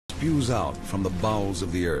spews out from the bowels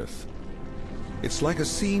of the earth. It's like a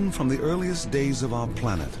scene from the earliest days of our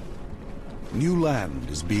planet. New land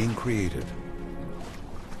is being created.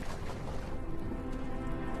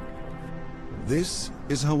 This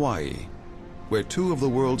is Hawaii, where two of the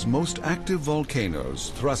world's most active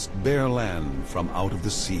volcanoes thrust bare land from out of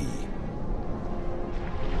the sea.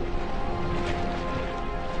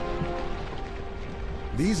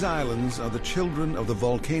 These islands are the children of the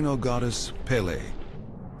volcano goddess Pele,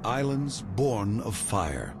 islands born of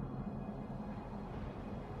fire.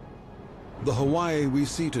 The Hawaii we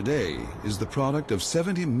see today is the product of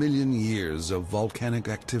 70 million years of volcanic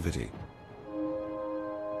activity.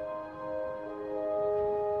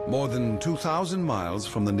 More than 2,000 miles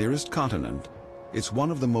from the nearest continent, it's one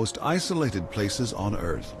of the most isolated places on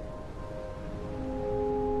Earth.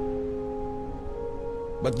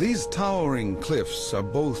 But these towering cliffs are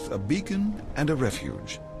both a beacon and a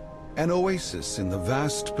refuge, an oasis in the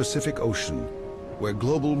vast Pacific Ocean, where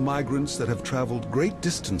global migrants that have traveled great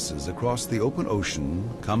distances across the open ocean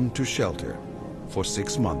come to shelter for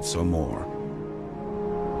 6 months or more.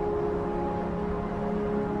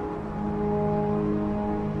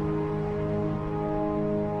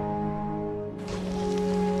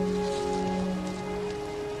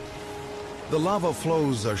 The lava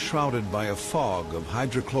flows are shrouded by a fog of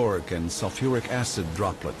hydrochloric and sulfuric acid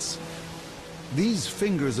droplets. These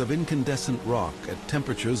fingers of incandescent rock at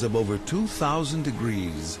temperatures of over 2,000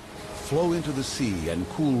 degrees flow into the sea and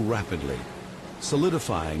cool rapidly,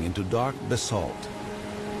 solidifying into dark basalt.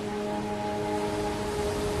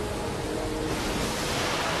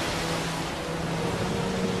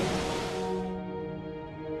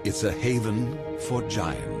 It's a haven for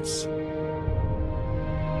giants.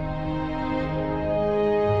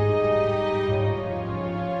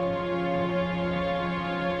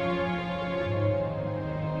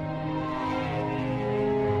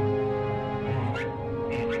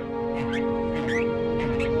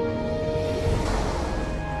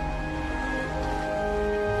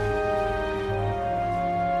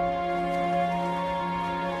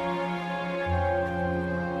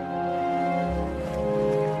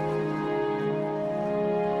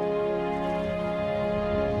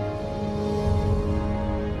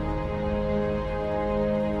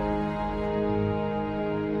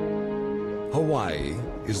 Hawaii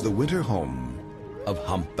is the winter home of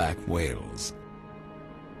humpback whales.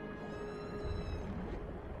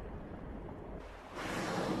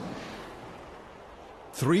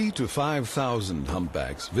 Three to 5,000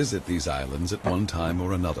 humpbacks visit these islands at one time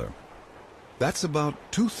or another. That's about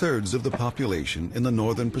 2/3 of the population in the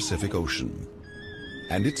northern Pacific Ocean.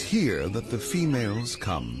 And it's here that the females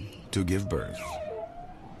come to give birth.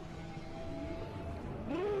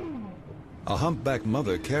 A humpback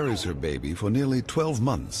mother carries her baby for nearly 12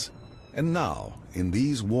 months. And now, in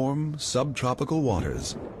these warm, subtropical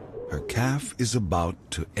waters, her calf is about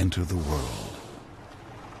to enter the world.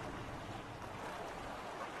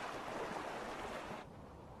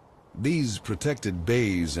 These protected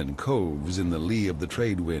bays and coves in the lee of the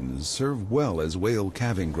trade winds serve well as whale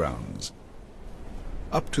calving grounds.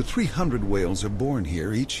 Up to 300 whales are born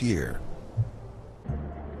here each year.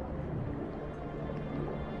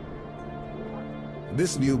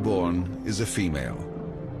 This newborn is a female.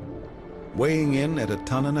 Weighing in at 1.5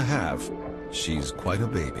 tons, she's quite a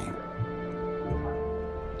baby.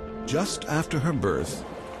 Just after her birth,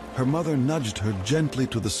 her mother nudged her gently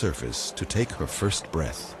to the surface to take her first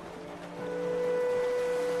breath.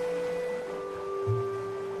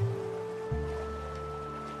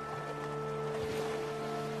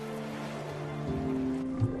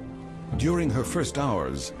 During her first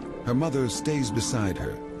hours, her mother stays beside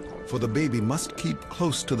her, for the baby must keep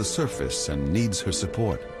close to the surface and needs her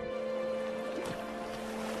support.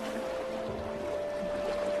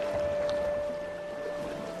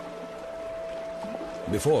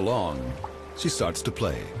 Before long, she starts to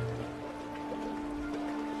play.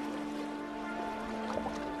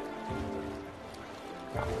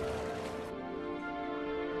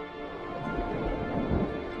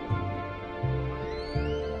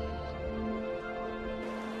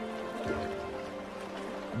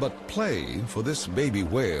 But play for this baby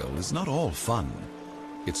whale is not all fun.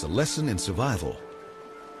 It's a lesson in survival,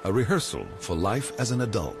 a rehearsal for life as an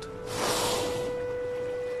adult.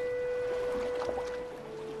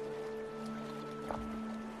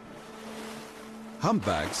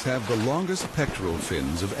 Humpbacks have the longest pectoral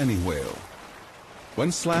fins of any whale.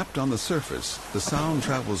 When slapped on the surface, the sound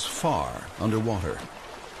travels far underwater.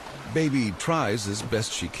 Baby tries as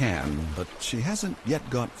best she can, but she hasn't yet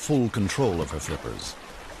got full control of her flippers.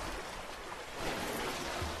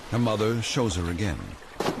 Her mother shows her again.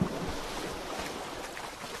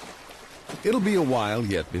 It'll be a while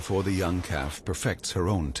yet before the young calf perfects her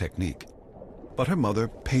own technique, but her mother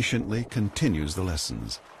patiently continues the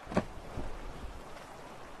lessons.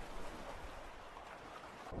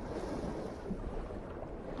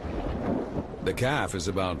 The calf is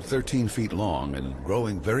about 13 feet long and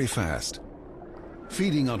growing very fast.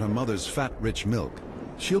 Feeding on her mother's fat-rich milk,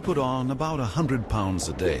 she'll put on about 100 pounds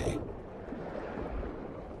a day.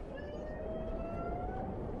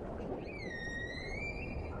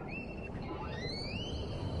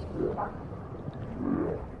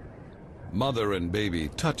 Mother and baby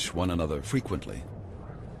touch one another frequently.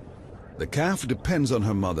 The calf depends on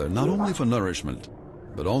her mother not only for nourishment,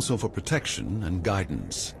 but also for protection and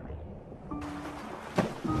guidance.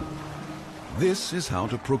 This is how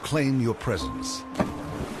to proclaim your presence.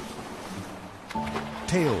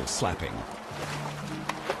 Tail slapping.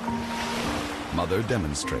 Mother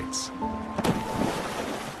demonstrates.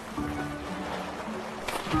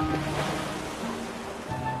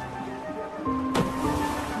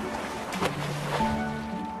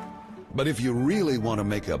 But if you really want to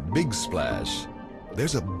make a big splash,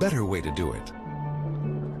 there's a better way to do it.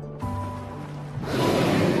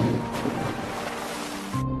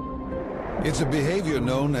 It's a behavior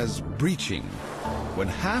known as breaching, when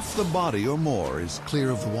half the body or more is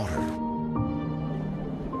clear of the water.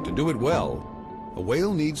 To do it well, a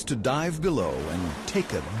whale needs to dive below and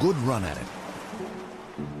take a good run at it.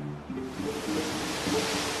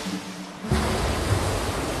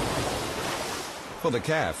 For the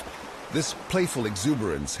calf, this playful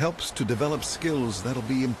exuberance helps to develop skills that'll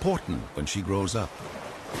be important when she grows up.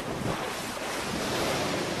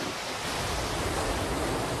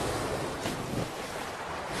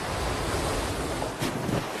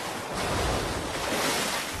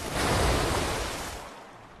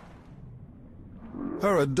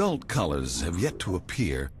 Her adult colors have yet to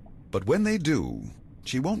appear, but when they do,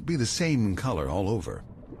 she won't be the same color all over.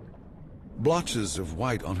 Blotches of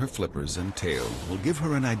white on her flippers and tail will give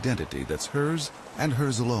her an identity that's hers and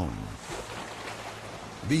hers alone.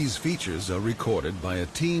 These features are recorded by a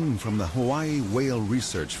team from the Hawaii Whale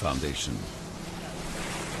Research Foundation.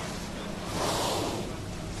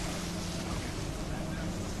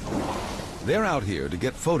 They're out here to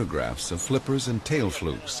get photographs of flippers and tail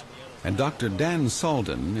flukes, and Dr. Dan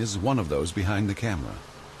Salden is one of those behind the camera.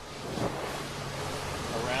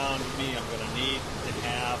 Around me, I'm going to need to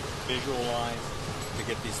have visual lines to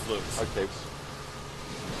get these flukes. Okay.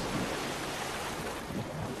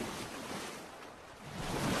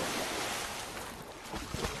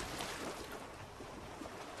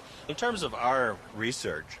 In terms of our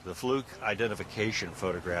research, the fluke identification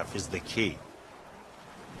photograph is the key.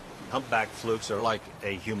 Humpback flukes are like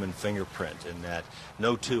a human fingerprint in that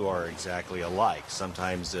no two are exactly alike.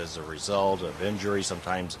 Sometimes as a result of injury,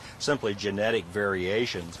 sometimes simply genetic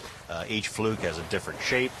variations. Each fluke has a different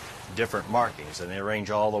shape, different markings, and they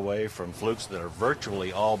range all the way from flukes that are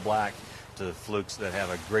virtually all black to flukes that have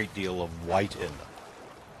a great deal of white in them.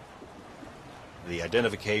 The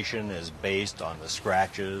identification is based on the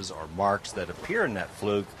scratches or marks that appear in that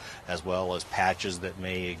fluke, as well as patches that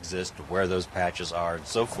may exist, where those patches are, and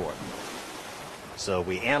so forth. So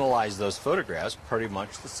we analyze those photographs pretty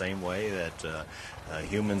much the same way that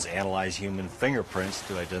humans analyze human fingerprints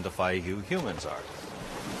to identify who humans are.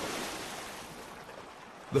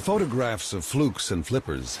 The photographs of flukes and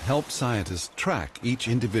flippers help scientists track each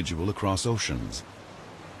individual across oceans.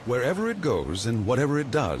 Wherever it goes and whatever it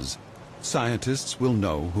does, scientists will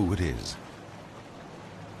know who it is.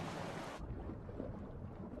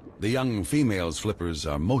 The young female's flippers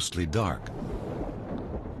are mostly dark.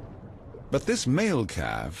 But this male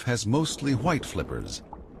calf has mostly white flippers.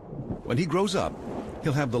 When he grows up,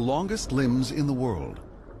 he'll have the longest limbs in the world,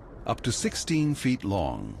 up to 16 feet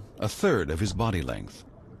long, a third of his body length.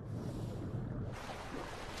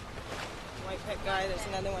 White pet guy, there's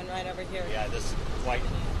another one right over here. Yeah, this white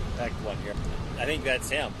pecked one here. I think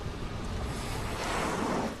that's him.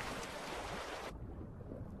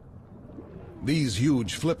 These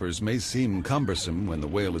huge flippers may seem cumbersome when the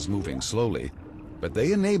whale is moving slowly, but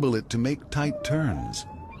they enable it to make tight turns.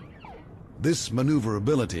 This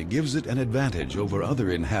maneuverability gives it an advantage over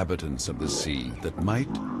other inhabitants of the sea that might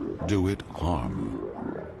do it harm.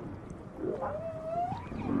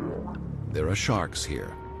 There are sharks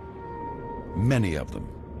here, many of them.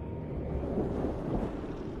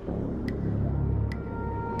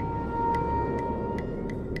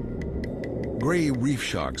 Gray reef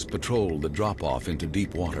sharks patrol the drop-off into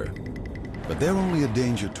deep water, but they're only a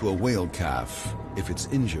danger to a whale calf if it's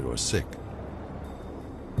injured or sick.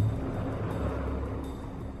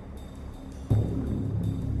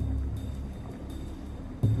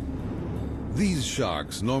 These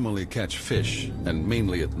sharks normally catch fish, and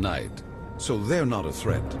mainly at night, so they're not a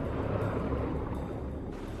threat.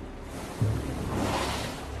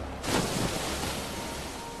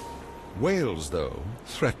 Whales, though,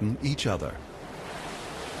 threaten each other.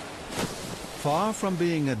 Far from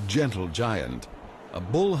being a gentle giant, a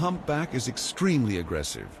bull humpback is extremely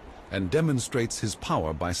aggressive and demonstrates his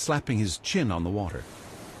power by slapping his chin on the water,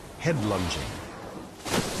 head lunging.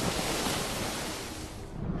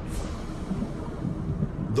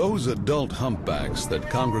 Those adult humpbacks that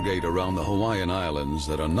congregate around the Hawaiian Islands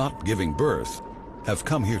that are not giving birth have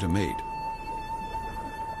come here to mate.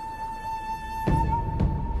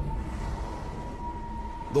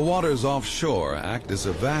 The waters offshore act as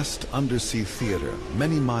a vast undersea theater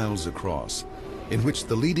many miles across, in which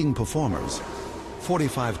the leading performers,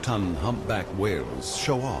 45-ton humpback whales,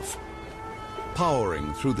 show off,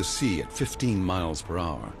 powering through the sea at 15 miles per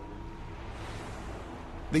hour.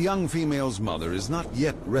 The young female's mother is not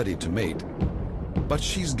yet ready to mate, but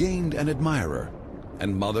she's gained an admirer,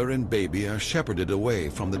 and mother and baby are shepherded away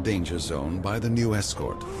from the danger zone by the new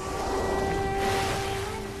escort.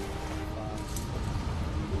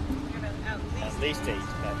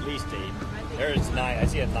 At least eight. There's 9. I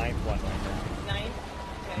see a 9th one right there. 9?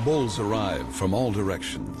 Okay. Bulls arrive from all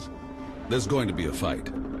directions. There's going to be a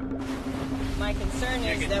fight. My concern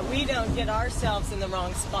is that we don't get ourselves in the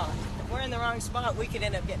wrong spot. If we're in the wrong spot, we could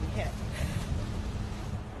end up getting hit.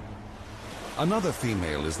 Another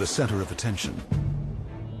female is the center of attention.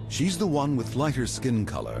 She's the one with lighter skin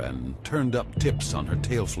color and turned up tips on her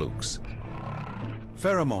tail flukes.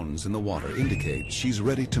 Pheromones in the water indicate she's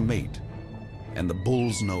ready to mate, and the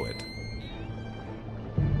bulls know it.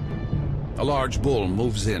 A large bull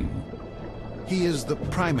moves in. He is the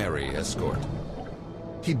primary escort.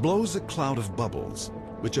 He blows a cloud of bubbles,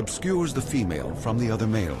 which obscures the female from the other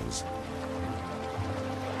males.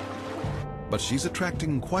 But she's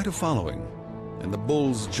attracting quite a following, and the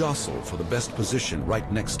bulls jostle for the best position right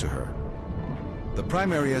next to her. The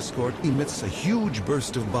primary escort emits a huge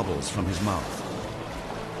burst of bubbles from his mouth.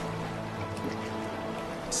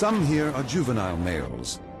 Some here are juvenile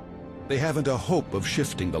males. They haven't a hope of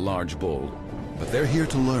shifting the large bull, but they're here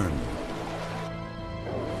to learn.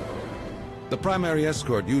 The primary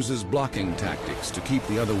escort uses blocking tactics to keep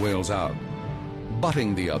the other whales out,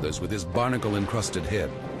 butting the others with his barnacle-encrusted head.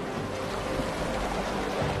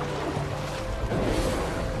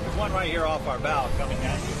 There's one right here off our bow coming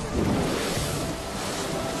at you.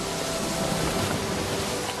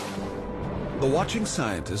 The watching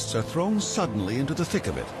scientists are thrown suddenly into the thick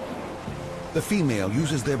of it. The female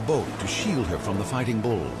uses their boat to shield her from the fighting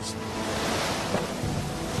bulls.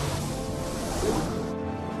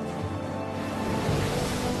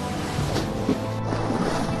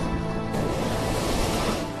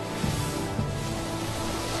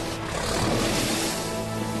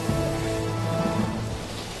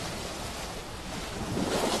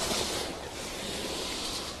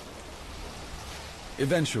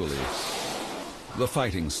 Eventually, the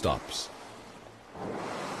fighting stops.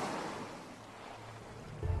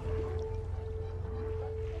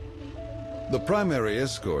 The primary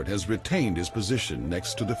escort has retained his position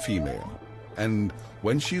next to the female, and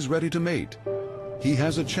when she's ready to mate, he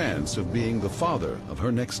has a chance of being the father of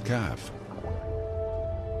her next calf.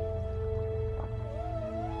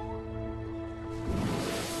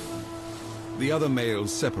 The other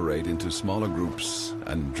males separate into smaller groups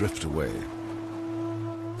and drift away.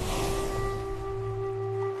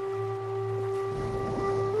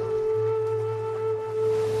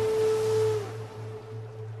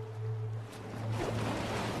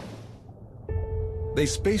 They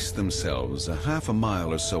space themselves a half a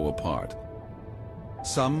mile or so apart.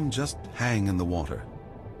 Some just hang in the water.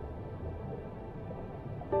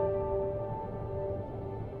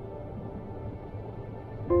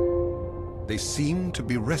 They seem to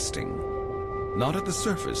be resting, not at the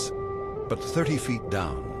surface, but 30 feet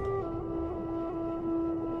down.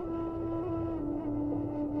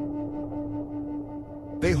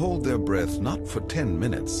 They hold their breath not for 10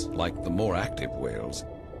 minutes, like the more active whales,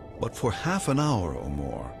 but for half an hour or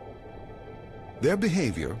more. Their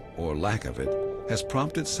behavior, or lack of it, has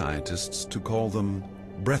prompted scientists to call them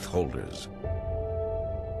breath holders.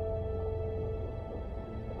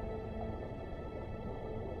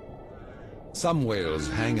 Some whales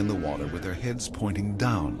hang in the water with their heads pointing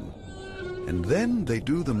down, and then they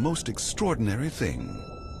do the most extraordinary thing.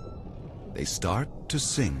 They start to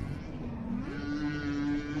sing.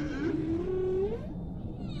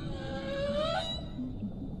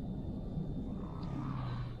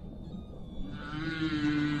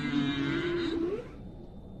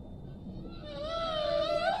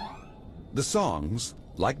 The songs,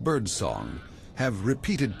 like birdsong, have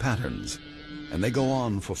repeated patterns, and they go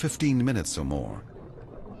on for 15 minutes or more.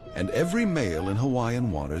 And every male in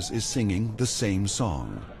Hawaiian waters is singing the same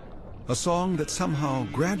song, a song that somehow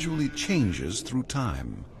gradually changes through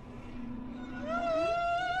time.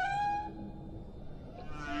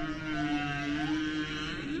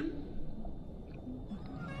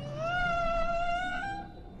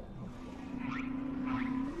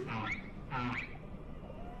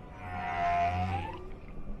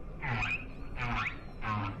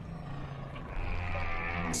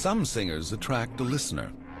 Some singers attract a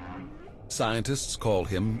listener. Scientists call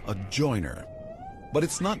him a joiner, but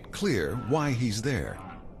it's not clear why he's there.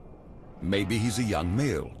 Maybe he's a young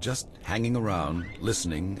male, just hanging around,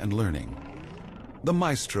 listening and learning. The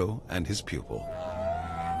maestro and his pupil.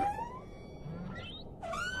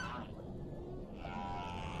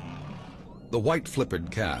 The white-flippered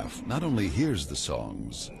calf not only hears the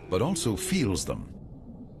songs, but also feels them.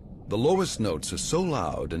 The lowest notes are so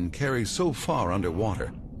loud and carry so far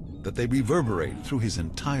underwater that they reverberate through his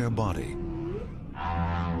entire body.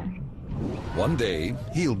 One day,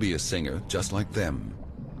 he'll be a singer just like them.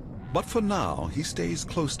 But for now, he stays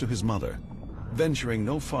close to his mother, venturing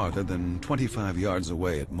no farther than 25 yards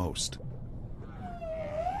away at most.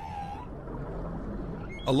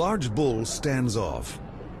 A large bull stands off.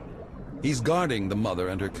 He's guarding the mother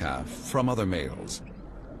and her calf from other males.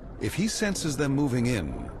 If he senses them moving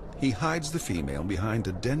in, he hides the female behind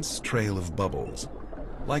a dense trail of bubbles,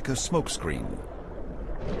 like a smokescreen.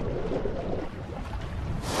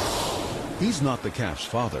 He's not the calf's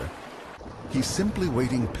father. He's simply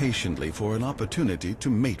waiting patiently for an opportunity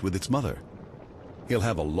to mate with its mother. He'll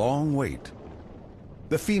have a long wait.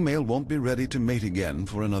 The female won't be ready to mate again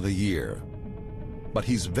for another year. But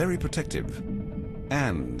he's very protective,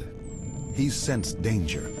 and he's sensed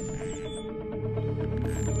danger.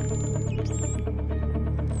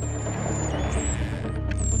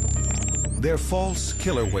 They're false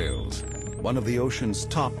killer whales, one of the ocean's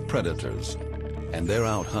top predators, and they're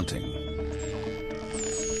out hunting.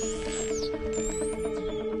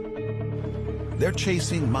 They're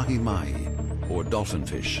chasing mahi-mahi, or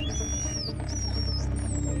dolphinfish.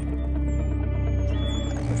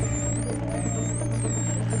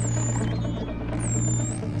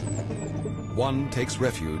 One takes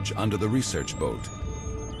refuge under the research boat,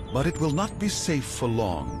 but it will not be safe for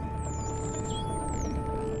long.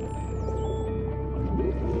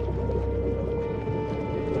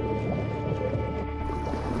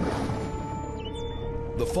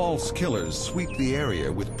 The false killers sweep the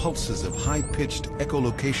area with pulses of high-pitched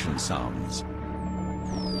echolocation sounds.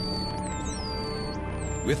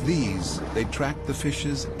 With these, they track the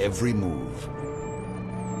fish's every move.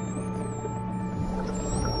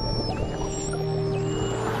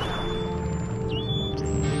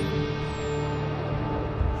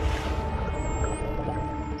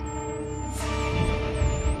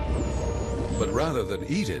 But rather than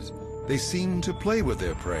eat it, they seem to play with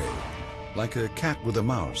their prey, like a cat with a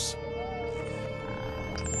mouse.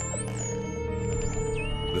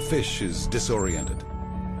 The fish is disoriented.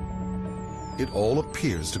 It all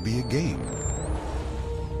appears to be a game.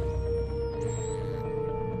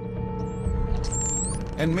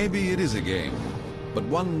 And maybe it is a game, but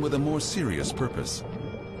one with a more serious purpose.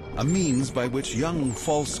 A means by which young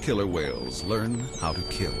false killer whales learn how to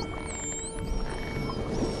kill.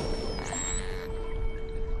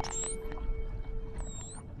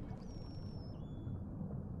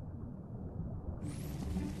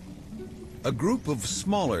 A group of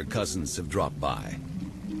smaller cousins have dropped by.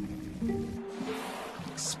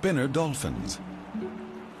 Spinner dolphins.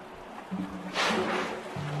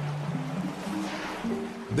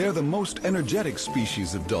 They're the most energetic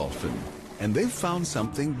species of dolphin, and they've found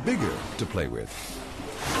something bigger to play with.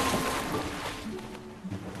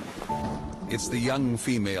 It's the young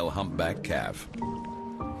female humpback calf.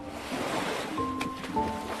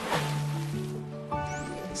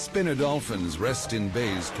 Spinner dolphins rest in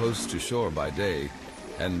bays close to shore by day,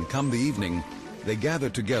 and come the evening, they gather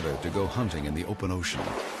together to go hunting in the open ocean.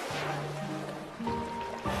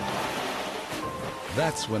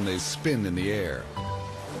 That's when they spin in the air.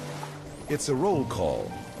 It's a roll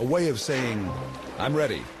call, a way of saying, "I'm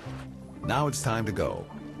ready. Now it's time to go."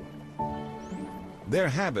 Their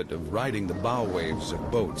habit of riding the bow waves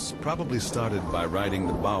of boats probably started by riding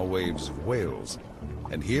the bow waves of whales,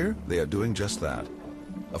 and here they are doing just that.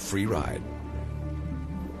 A free ride.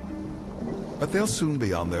 But they'll soon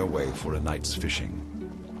be on their way for a night's fishing.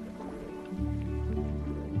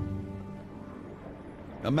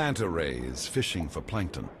 A manta ray is fishing for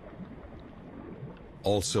plankton.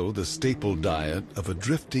 Also the staple diet of a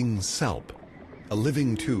drifting salp, a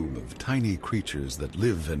living tube of tiny creatures that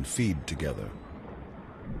live and feed together.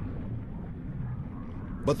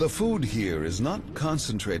 But the food here is not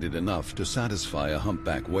concentrated enough to satisfy a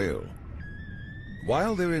humpback whale.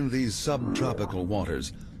 While they're in these subtropical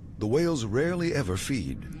waters, the whales rarely ever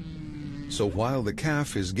feed. So while the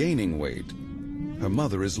calf is gaining weight, her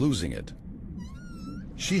mother is losing it.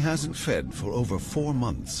 She hasn't fed for over 4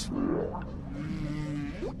 months.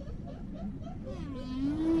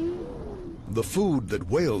 The food that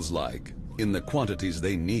whales like, in the quantities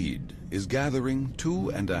they need, is gathering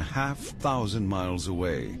 2,500 miles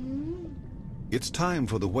away. It's time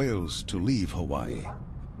for the whales to leave Hawaii.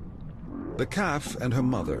 The calf and her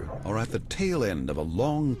mother are at the tail end of a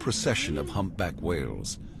long procession of humpback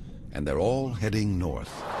whales, and they're all heading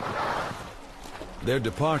north. Their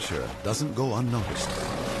departure doesn't go unnoticed.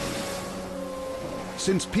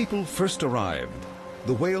 Since people first arrived,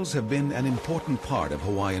 the whales have been an important part of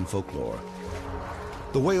Hawaiian folklore.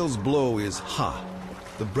 The whale's blow is ha,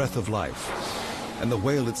 the breath of life, and the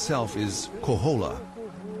whale itself is Kohola,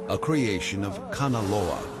 a creation of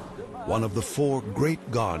Kanaloa, one of the 4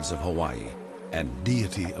 great gods of Hawaii and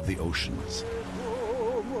deity of the oceans.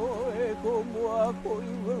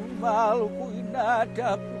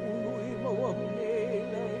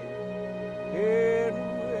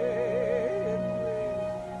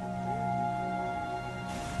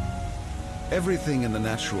 Everything in the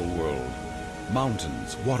natural world,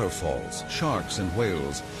 mountains, waterfalls, sharks, and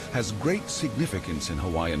whales, has great significance in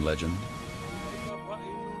Hawaiian legend.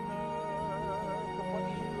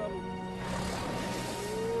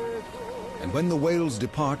 And when the whales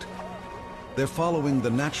depart, they're following the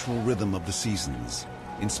natural rhythm of the seasons,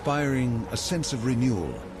 inspiring a sense of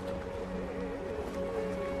renewal.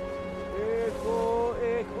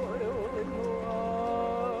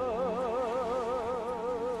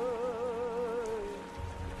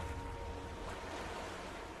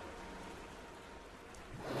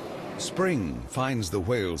 Spring finds the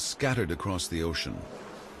whales scattered across the ocean,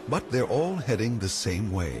 but they're all heading the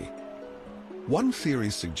same way. One theory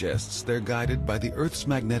suggests they're guided by the Earth's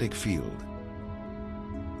magnetic field.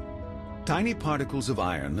 Tiny particles of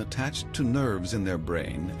iron attached to nerves in their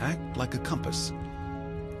brain act like a compass,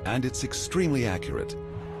 and it's extremely accurate.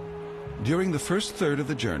 During the first third of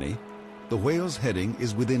the journey, the whale's heading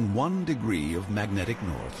is within 1 degree of magnetic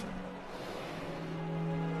north.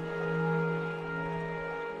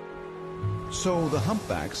 So the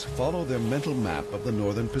humpbacks follow their mental map of the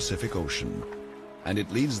northern Pacific Ocean, and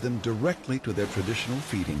it leads them directly to their traditional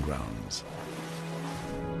feeding grounds.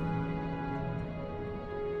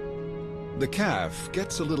 The calf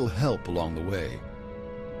gets a little help along the way.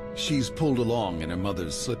 She's pulled along in her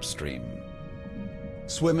mother's slipstream.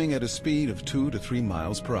 Swimming at a speed of 2 to 3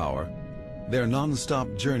 miles per hour, their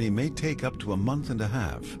non-stop journey may take up to a month and a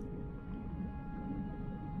half.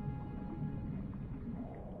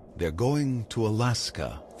 They're going to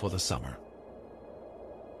Alaska for the summer.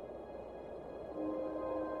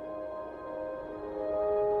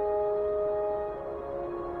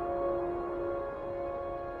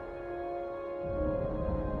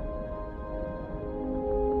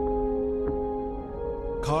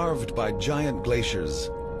 Carved by giant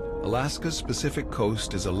glaciers, Alaska's Pacific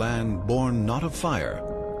coast is a land born not of fire,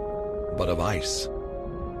 but of ice.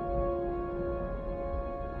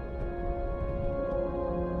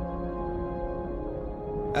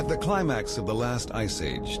 At the climax of the last ice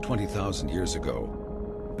age, 20,000 years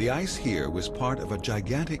ago, the ice here was part of a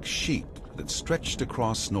gigantic sheet that stretched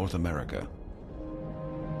across North America.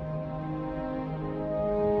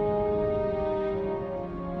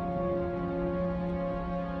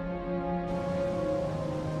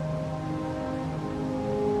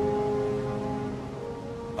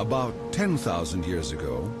 About 10,000 years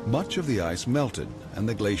ago, much of the ice melted and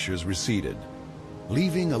the glaciers receded,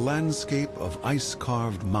 leaving a landscape of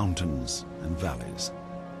ice-carved mountains and valleys.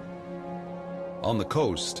 On the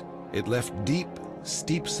coast, it left deep,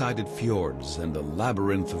 steep-sided fjords and a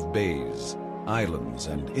labyrinth of bays, islands,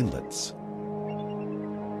 and inlets.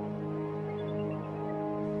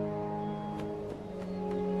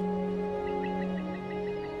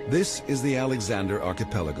 This is the Alexander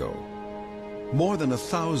Archipelago. More than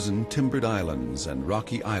 1,000 timbered islands and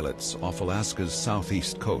rocky islets off Alaska's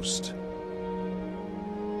southeast coast.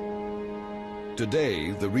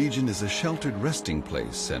 Today, the region is a sheltered resting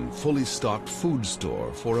place and fully stocked food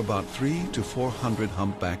store for about 300 to 400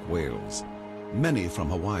 humpback whales, many from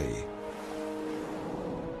Hawaii.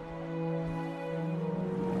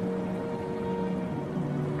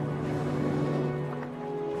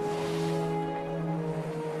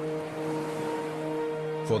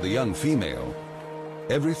 For the young female,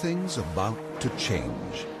 everything's about to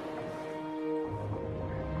change.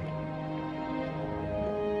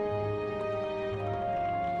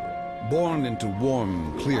 Born into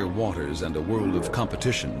warm, clear waters and a world of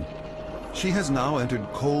competition, she has now entered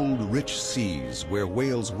cold, rich seas where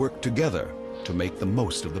whales work together to make the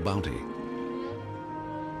most of the bounty.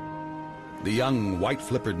 The young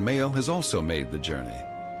white-flippered male has also made the journey.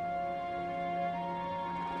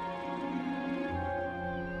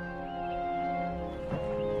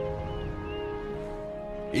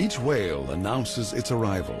 Each whale announces its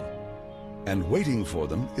arrival, and waiting for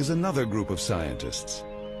them is another group of scientists.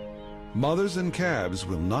 Mothers and calves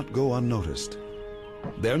will not go unnoticed.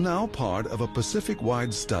 They're now part of a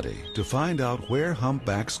Pacific-wide study to find out where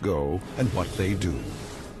humpbacks go and what they do.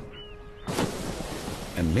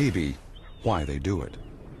 And maybe why they do it.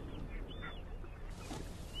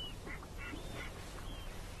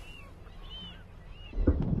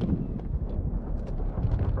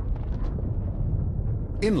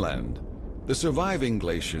 Inland, the surviving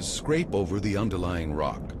glaciers scrape over the underlying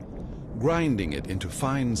rock, grinding it into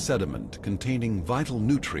fine sediment containing vital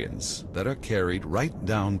nutrients that are carried right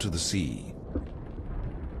down to the sea.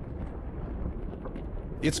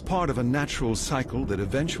 It's part of a natural cycle that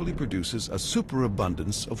eventually produces a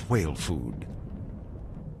superabundance of whale food.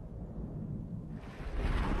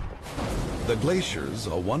 The glaciers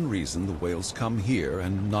are one reason the whales come here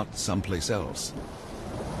and not someplace else.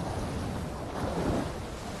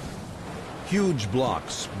 Huge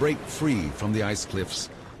blocks break free from the ice cliffs,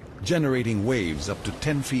 generating waves up to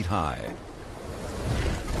 10 feet high.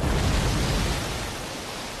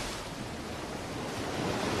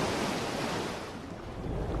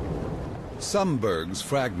 Some bergs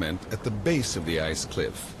fragment at the base of the ice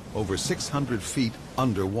cliff, over 600 feet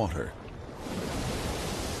underwater.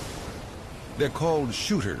 They're called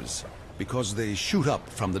shooters because they shoot up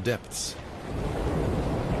from the depths.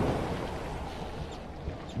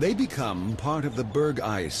 They become part of the berg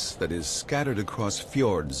ice that is scattered across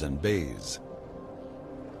fjords and bays.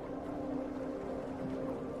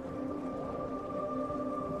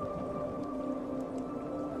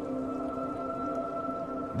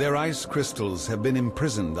 Their ice crystals have been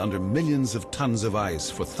imprisoned under millions of tons of ice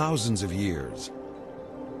for thousands of years.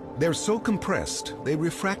 They're so compressed, they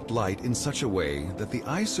refract light in such a way that the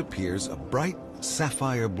ice appears a bright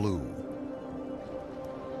sapphire blue.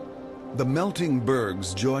 The melting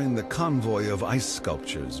bergs join the convoy of ice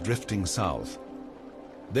sculptures drifting south.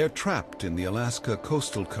 They're trapped in the Alaska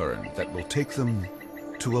coastal current that will take them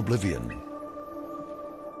to oblivion.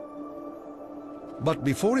 But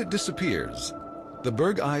before it disappears, the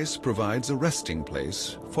berg ice provides a resting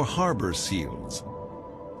place for harbor seals.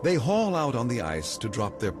 They haul out on the ice to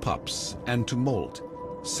drop their pups and to molt,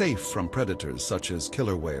 safe from predators such as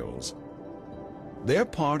killer whales. They're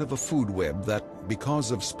part of a food web that,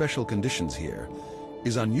 because of special conditions here,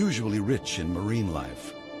 is unusually rich in marine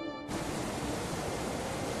life.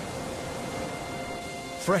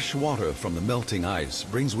 Fresh water from the melting ice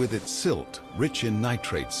brings with it silt rich in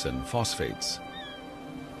nitrates and phosphates.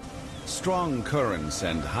 Strong currents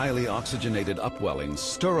and highly oxygenated upwellings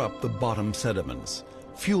stir up the bottom sediments,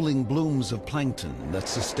 fueling blooms of plankton that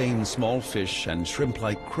sustain small fish and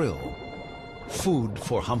shrimp-like krill, food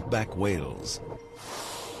for humpback whales.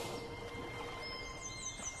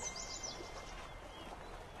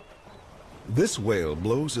 This whale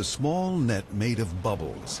blows a small net made of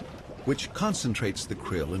bubbles, which concentrates the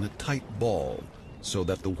krill in a tight ball so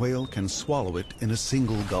that the whale can swallow it in a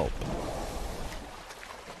single gulp.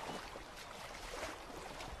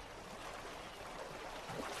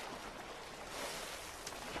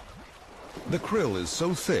 The krill is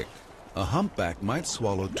so thick, a humpback might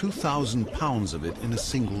swallow 2,000 pounds of it in a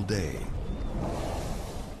single day.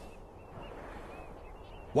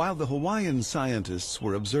 While the Hawaiian scientists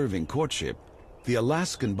were observing courtship, the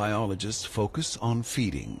Alaskan biologists focus on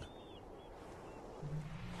feeding.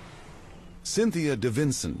 Cynthia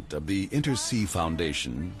DeVincent of the Intersea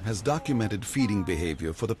Foundation has documented feeding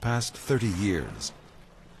behavior for the past 30 years.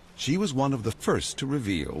 She was one of the first to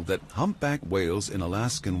reveal that humpback whales in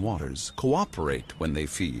Alaskan waters cooperate when they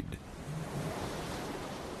feed.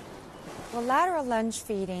 Well, lateral lunge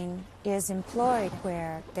feeding is employed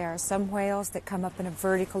where there are some whales that come up in a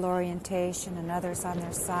vertical orientation and others on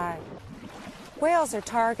their side. Whales are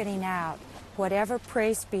targeting out whatever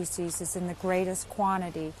prey species is in the greatest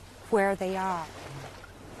quantity where they are.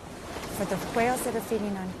 For the whales that are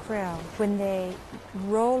feeding on krill, when they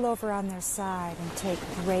roll over on their side and take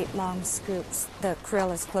great long scoops, the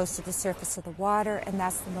krill is close to the surface of the water, and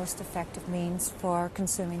that's the most effective means for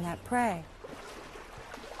consuming that prey.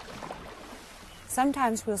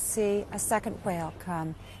 Sometimes we'll see a second whale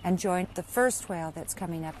come and join the first whale that's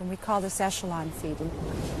coming up, and we call this echelon feeding.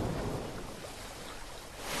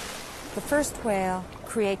 The first whale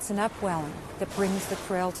creates an upwelling that brings the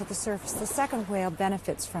krill to the surface. The second whale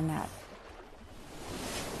benefits from that.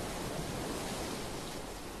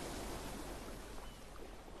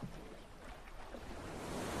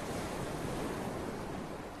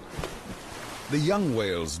 The young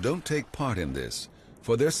whales don't take part in this,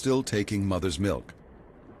 for they're still taking mother's milk.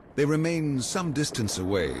 They remain some distance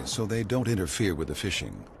away so they don't interfere with the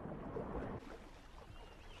fishing.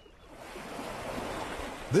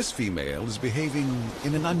 This female is behaving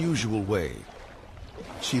in an unusual way.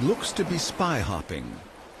 She looks to be spy hopping,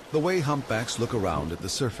 the way humpbacks look around at the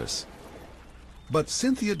surface. But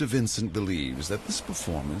Cynthia de Vincent believes that this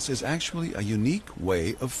performance is actually a unique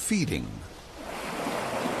way of feeding.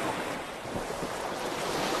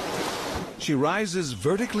 She rises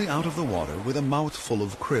vertically out of the water with a mouthful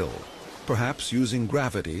of krill, perhaps using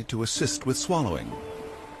gravity to assist with swallowing.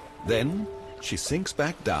 Then she sinks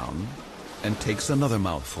back down and takes another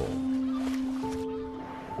mouthful.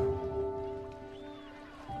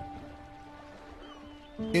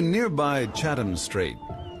 In nearby Chatham Strait,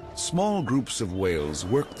 small groups of whales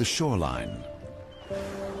work the shoreline.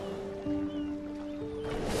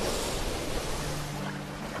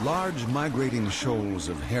 Large migrating shoals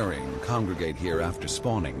of herring congregate here after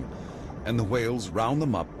spawning, and the whales round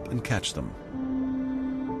them up and catch them.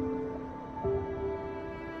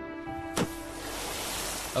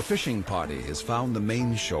 A fishing party has found the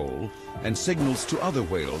main shoal and signals to other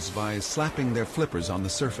whales by slapping their flippers on the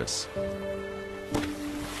surface.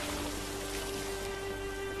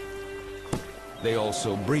 They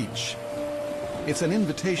also breach. It's an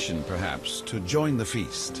invitation, perhaps, to join the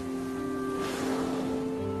feast.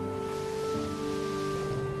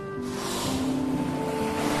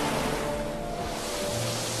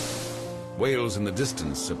 Whales in the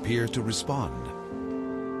distance appear to respond.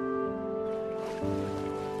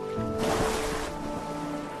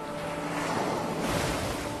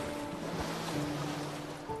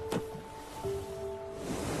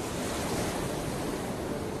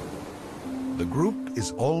 The group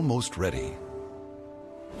is almost ready.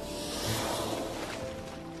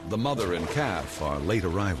 The mother and calf are late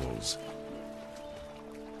arrivals.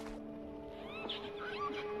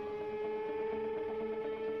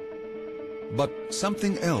 But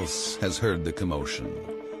something else has heard the commotion,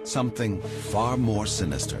 something far more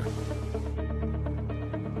sinister.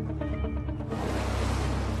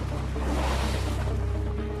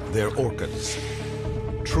 They're orcas,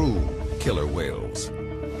 true killer whales.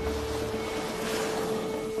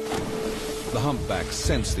 The humpbacks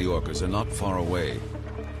sense the orcas are not far away.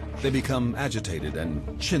 They become agitated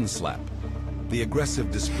and chin slap, the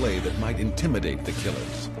aggressive display that might intimidate the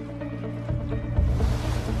killers.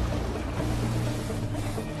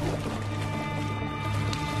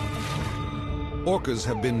 Orcas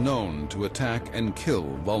have been known to attack and kill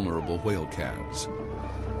vulnerable whale calves.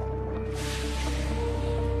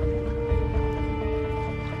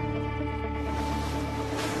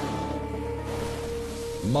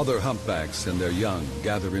 Mother humpbacks and their young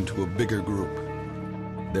gather into a bigger group.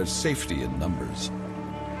 There's safety in numbers.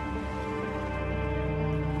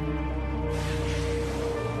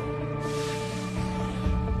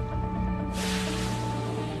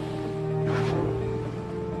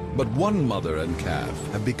 But one mother and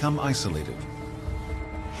calf have become isolated.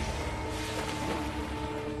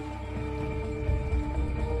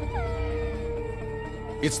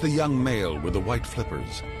 It's the young male with the white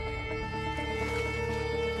flippers.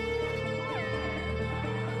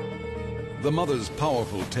 The mother's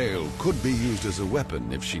powerful tail could be used as a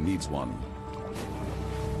weapon if she needs one.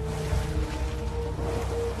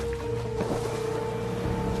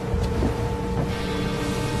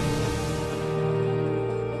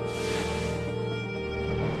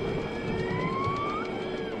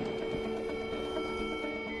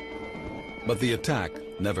 But the attack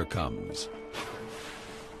never comes.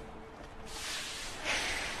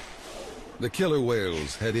 The killer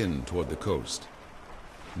whales head in toward the coast.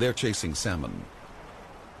 They're chasing salmon.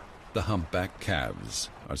 The humpback calves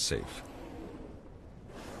are safe.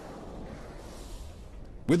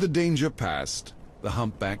 With the danger past, the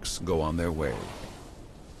humpbacks go on their way.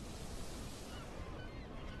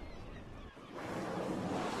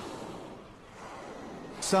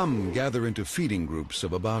 Some gather into feeding groups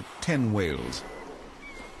of about 10 whales.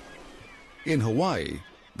 In Hawaii,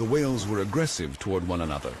 the whales were aggressive toward one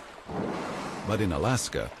another. But in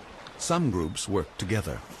Alaska, some groups work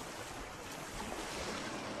together.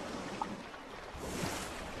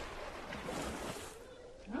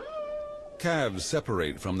 Calves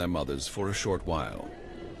separate from their mothers for a short while.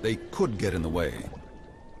 They could get in the way.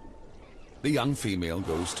 The young female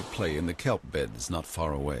goes to play in the kelp beds not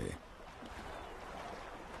far away.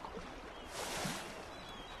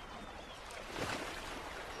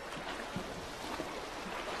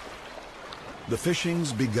 The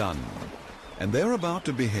fishing's begun, and they're about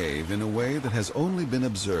to behave in a way that has only been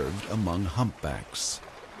observed among humpbacks.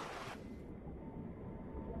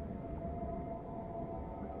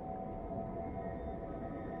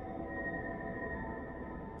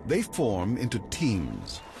 They form into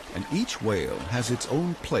teams, and each whale has its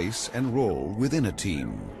own place and role within a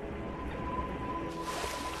team.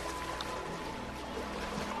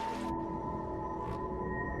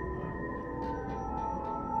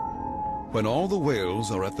 When all the whales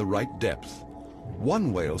are at the right depth,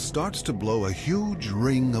 one whale starts to blow a huge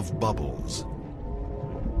ring of bubbles.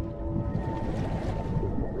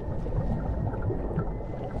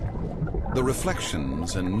 The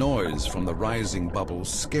reflections and noise from the rising bubbles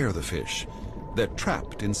scare the fish. They're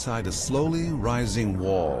trapped inside a slowly rising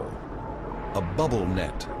wall, a bubble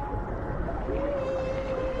net.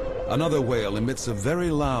 Another whale emits a very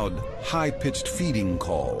loud, high-pitched feeding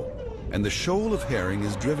call, and the shoal of herring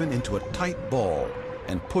is driven into a tight ball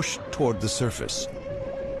and pushed toward the surface.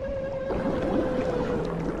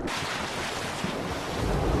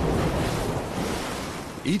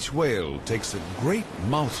 Each whale takes a great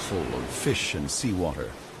mouthful of fish and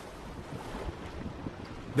seawater.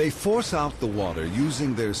 They force out the water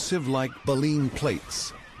using their sieve-like baleen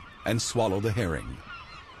plates and swallow the herring.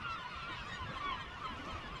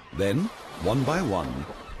 Then, one by one,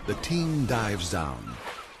 the team dives down,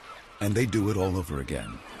 and they do it all over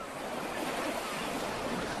again.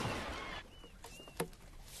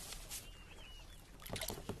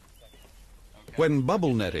 When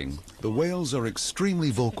bubble netting, the whales are extremely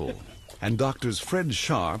vocal, and doctors Fred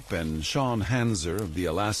Sharp and Sean Hanser of the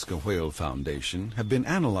Alaska Whale Foundation have been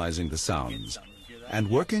analyzing the sounds and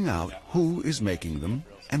working out who is making them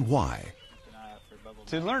and why.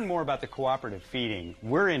 To learn more about the cooperative feeding,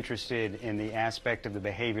 we're interested in the aspect of the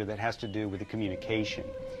behavior that has to do with the communication.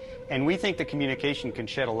 And we think the communication can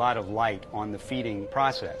shed a lot of light on the feeding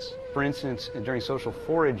process. For instance, during social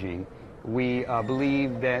foraging, we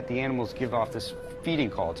believe that the animals give off this feeding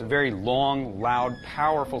call. It's a very long, loud,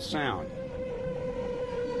 powerful sound.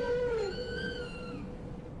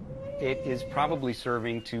 It is probably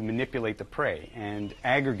serving to manipulate the prey and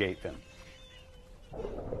aggregate them.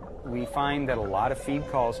 We find that a lot of feed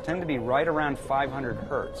calls tend to be right around 500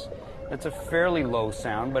 hertz. That's a fairly low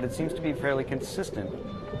sound, but it seems to be fairly consistent.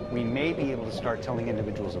 We may be able to start telling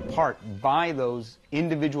individuals apart by those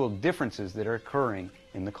individual differences that are occurring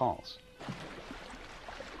in the calls.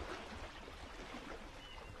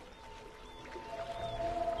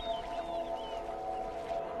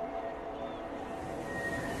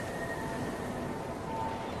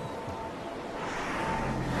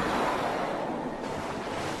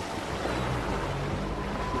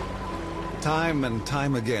 Time and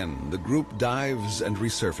time again, the group dives and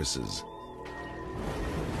resurfaces.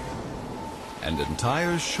 And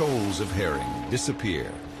entire shoals of herring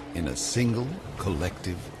disappear in a single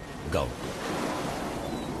collective gulp.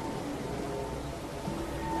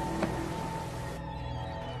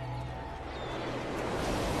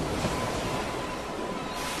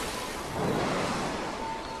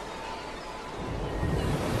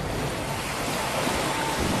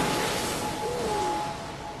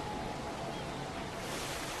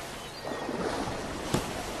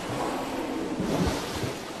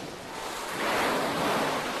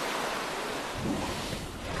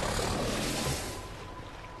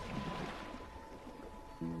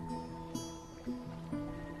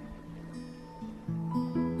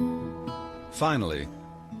 Finally,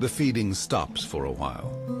 the feeding stops for a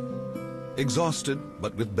while. Exhausted,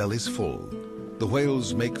 but with bellies full, the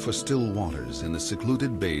whales make for still waters in the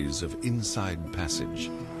secluded bays of Inside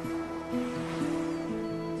Passage.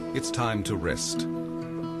 It's time to rest.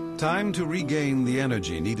 Time to regain the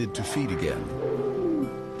energy needed to feed again.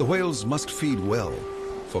 The whales must feed well,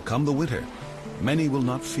 for come the winter, many will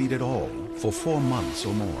not feed at all for 4 months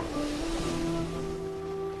or more.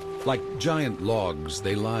 Like giant logs,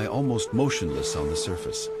 they lie almost motionless on the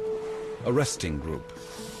surface. A resting group,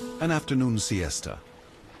 an afternoon siesta.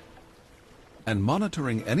 And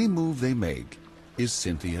monitoring any move they make is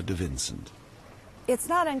Cynthia DeVincent. It's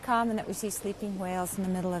not uncommon that we see sleeping whales in the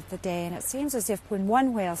middle of the day, and it seems as if when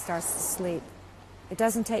one whale starts to sleep, it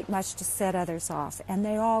doesn't take much to set others off, and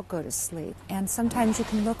they all go to sleep. And sometimes you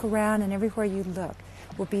can look around, and everywhere you look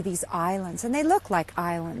will be these islands, and they look like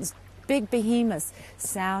islands. Big behemoths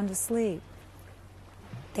sound asleep.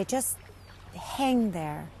 They just hang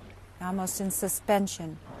there, almost in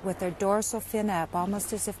suspension, with their dorsal fin up,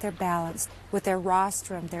 almost as if they're balanced, with their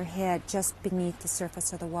rostrum, their head, just beneath the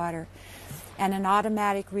surface of the water. And an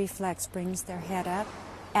automatic reflex brings their head up,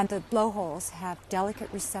 and the blowholes have delicate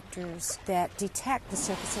receptors that detect the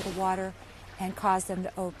surface of the water and cause them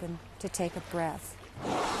to open to take a breath.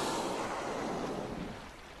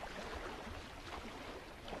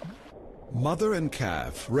 Mother and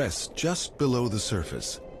calf rest just below the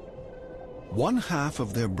surface. One half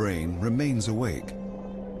of their brain remains awake,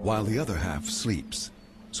 while the other half sleeps,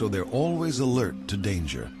 so they're always alert to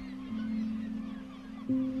danger.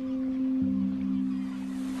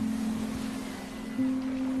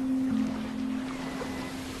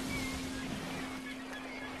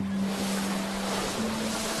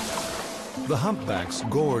 The humpbacks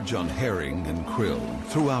gorge on herring and krill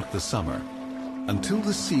throughout the summer, until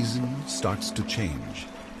the season starts to change.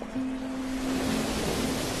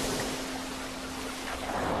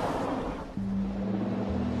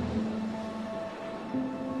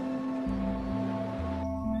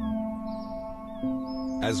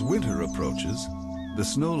 As winter approaches, the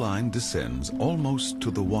snow line descends almost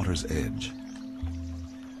to the water's edge.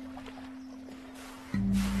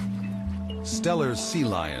 Stellar sea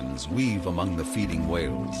lions weave among the feeding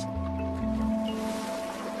whales.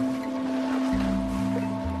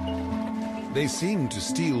 They seem to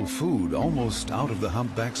steal food almost out of the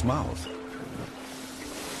humpback's mouth.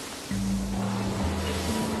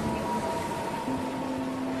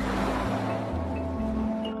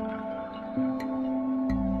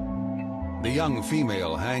 The young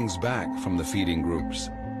female hangs back from the feeding groups.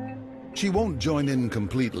 She won't join in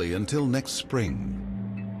completely until next spring.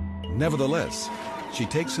 Nevertheless, she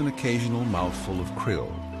takes an occasional mouthful of krill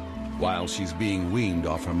while she's being weaned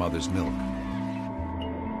off her mother's milk.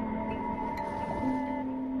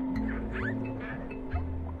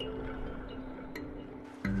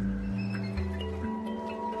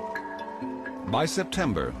 By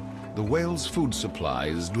September, the whale's food supply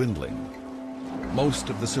is dwindling. Most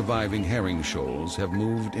of the surviving herring shoals have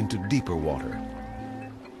moved into deeper water.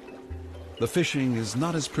 The fishing is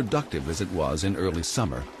not as productive as it was in early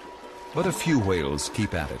summer, but a few whales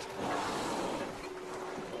keep at it.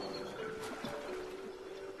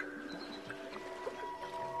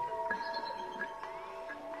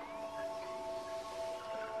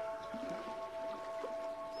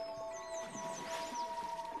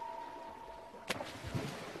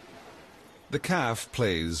 The calf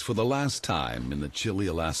plays for the last time in the chilly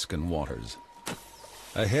Alaskan waters.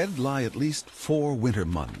 Ahead lie at least 4 winter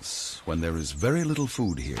months when there is very little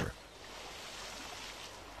food here.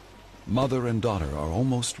 Mother and daughter are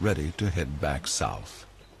almost ready to head back south.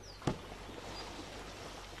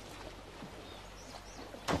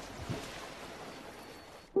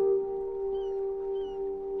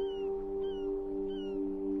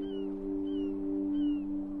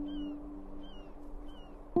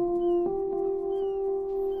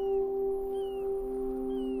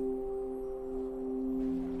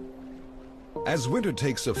 As winter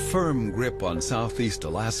takes a firm grip on southeast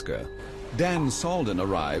Alaska, Dan Salden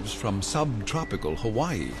arrives from subtropical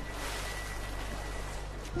Hawaii.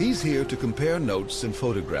 He's here to compare notes and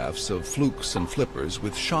photographs of flukes and flippers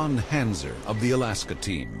with Sean Hanser of the Alaska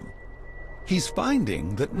team. He's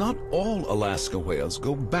finding that not all Alaska whales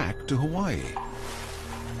go back to Hawaii.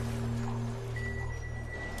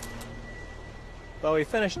 Well, we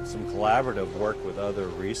finished some collaborative work with other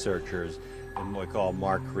researchers in what we call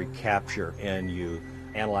mark recapture, and you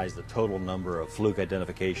analyze the total number of fluke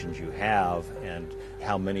identifications you have and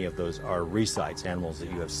how many of those are resites, animals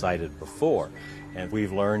that you have cited before. And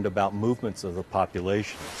we've learned about movements of the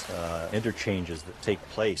populations, interchanges that take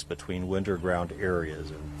place between winter ground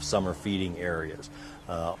areas and summer feeding areas.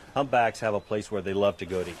 Humpbacks have a place where they love to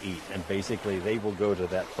go to eat, and basically they will go to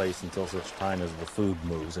that place until such time as the food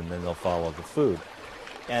moves, and then they'll follow the food.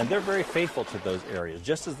 And they're very faithful to those areas,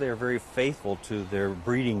 just as they're very faithful to their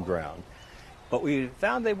breeding ground. But we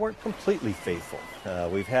found they weren't completely faithful.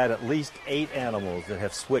 We've had at least 8 animals that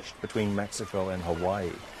have switched between Mexico and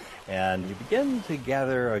Hawaii. And you begin to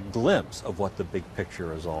gather a glimpse of what the big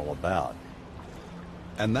picture is all about.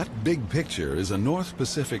 And that big picture is a North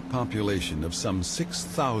Pacific population of some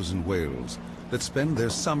 6,000 whales that spend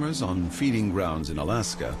their summers on feeding grounds in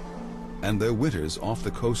Alaska and their winters off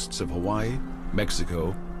the coasts of Hawaii,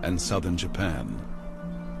 Mexico, and southern Japan.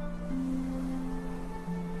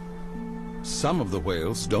 Some of the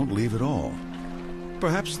whales don't leave at all.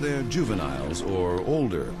 Perhaps they're juveniles or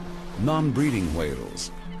older, non-breeding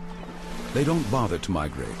whales. They don't bother to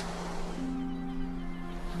migrate.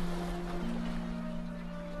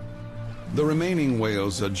 The remaining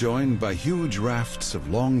whales are joined by huge rafts of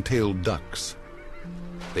long-tailed ducks.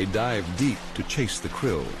 They dive deep to chase the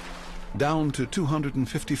krill, down to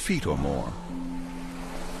 250 feet or more.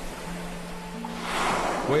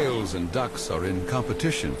 Whales and ducks are in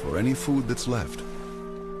competition for any food that's left.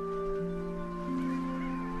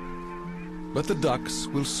 But the ducks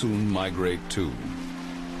will soon migrate too.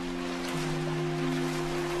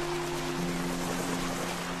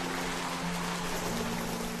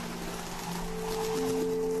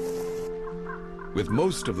 With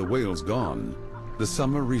most of the whales gone, the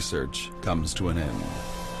summer research comes to an end.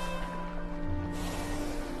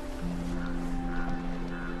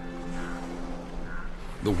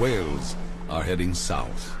 The whales are heading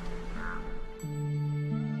south.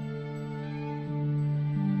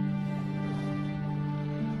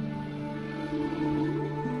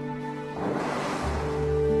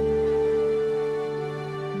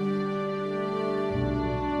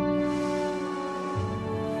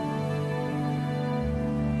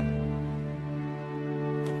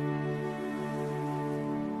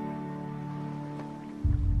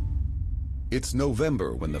 It's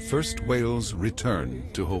November when the first whales return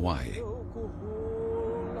to Hawaii.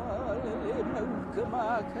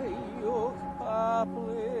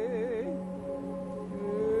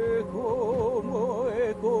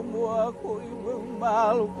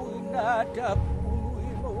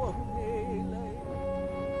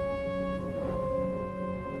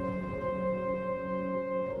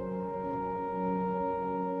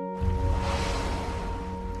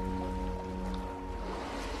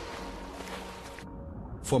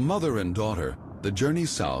 For mother and daughter, the journey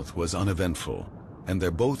south was uneventful, and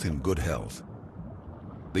they're both in good health.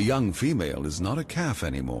 The young female is not a calf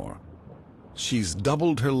anymore. She's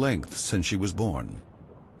doubled her length since she was born,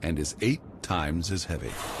 and is 8 times as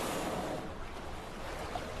heavy.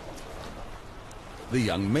 The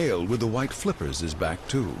young male with the white flippers is back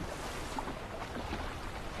too.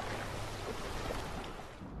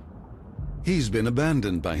 He's been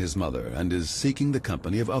abandoned by his mother and is seeking the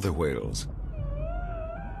company of other whales.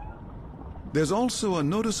 There's also a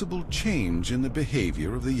noticeable change in the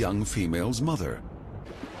behavior of the young female's mother.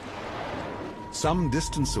 Some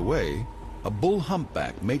distance away, a bull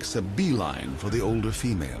humpback makes a beeline for the older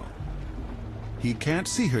female. He can't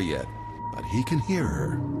see her yet, but he can hear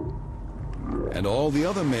her. And all the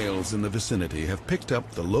other males in the vicinity have picked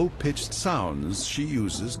up the low-pitched sounds she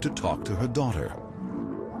uses to talk to her daughter.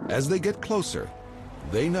 As they get closer,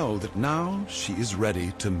 they know that now she is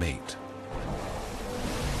ready to mate.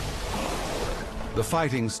 The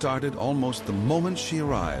fighting started almost the moment she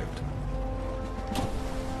arrived.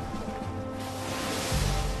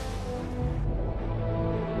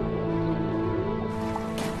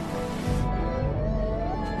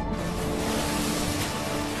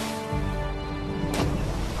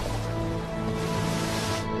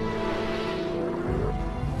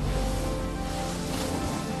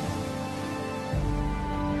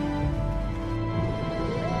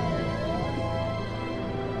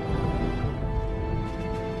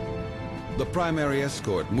 The primary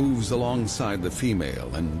escort moves alongside the female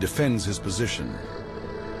and defends his position.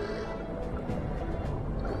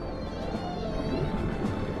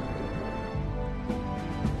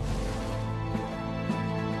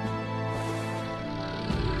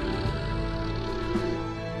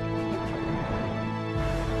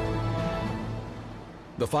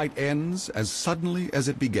 The fight ends as suddenly as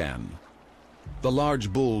it began. The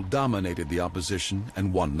large bull dominated the opposition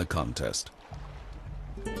and won the contest.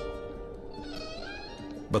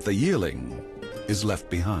 But the yearling is left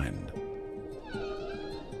behind.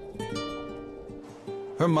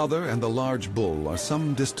 Her mother and the large bull are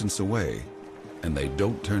some distance away, and they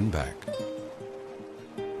don't turn back.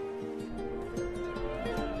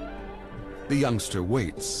 The youngster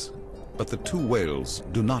waits, but the 2 whales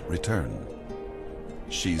do not return.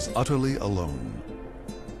 She's utterly alone.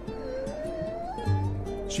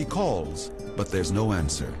 She calls, but there's no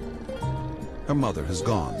answer. Her mother has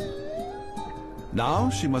gone. Now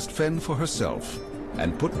she must fend for herself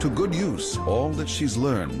and put to good use all that she's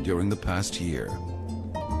learned during the past year.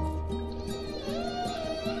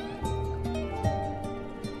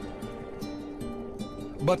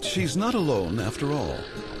 But she's not alone after all.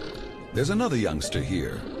 There's another youngster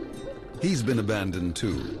here. He's been abandoned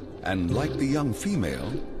too, and like the young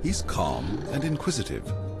female, he's calm and inquisitive.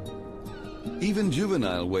 Even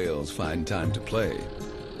juvenile whales find time to play,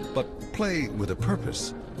 but play with a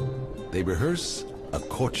purpose. They rehearse a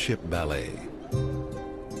courtship ballet.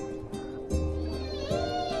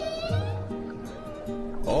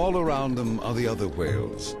 All around them are the other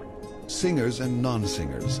whales, singers and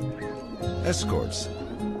non-singers, escorts,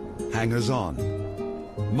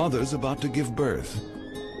 hangers-on, mothers about to give birth,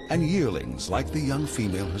 and yearlings like the young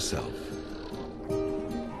female herself.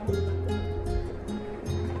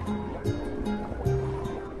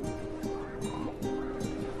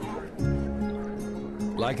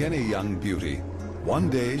 Like any young beauty, one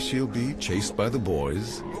day she'll be chased by the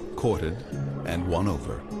boys, courted, and won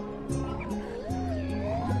over.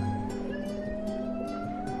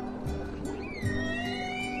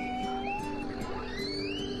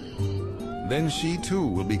 Then she too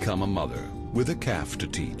will become a mother with a calf to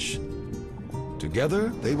teach. Together,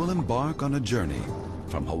 they will embark on a journey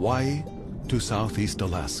from Hawaii to Southeast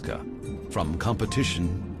Alaska, from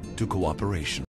competition to cooperation.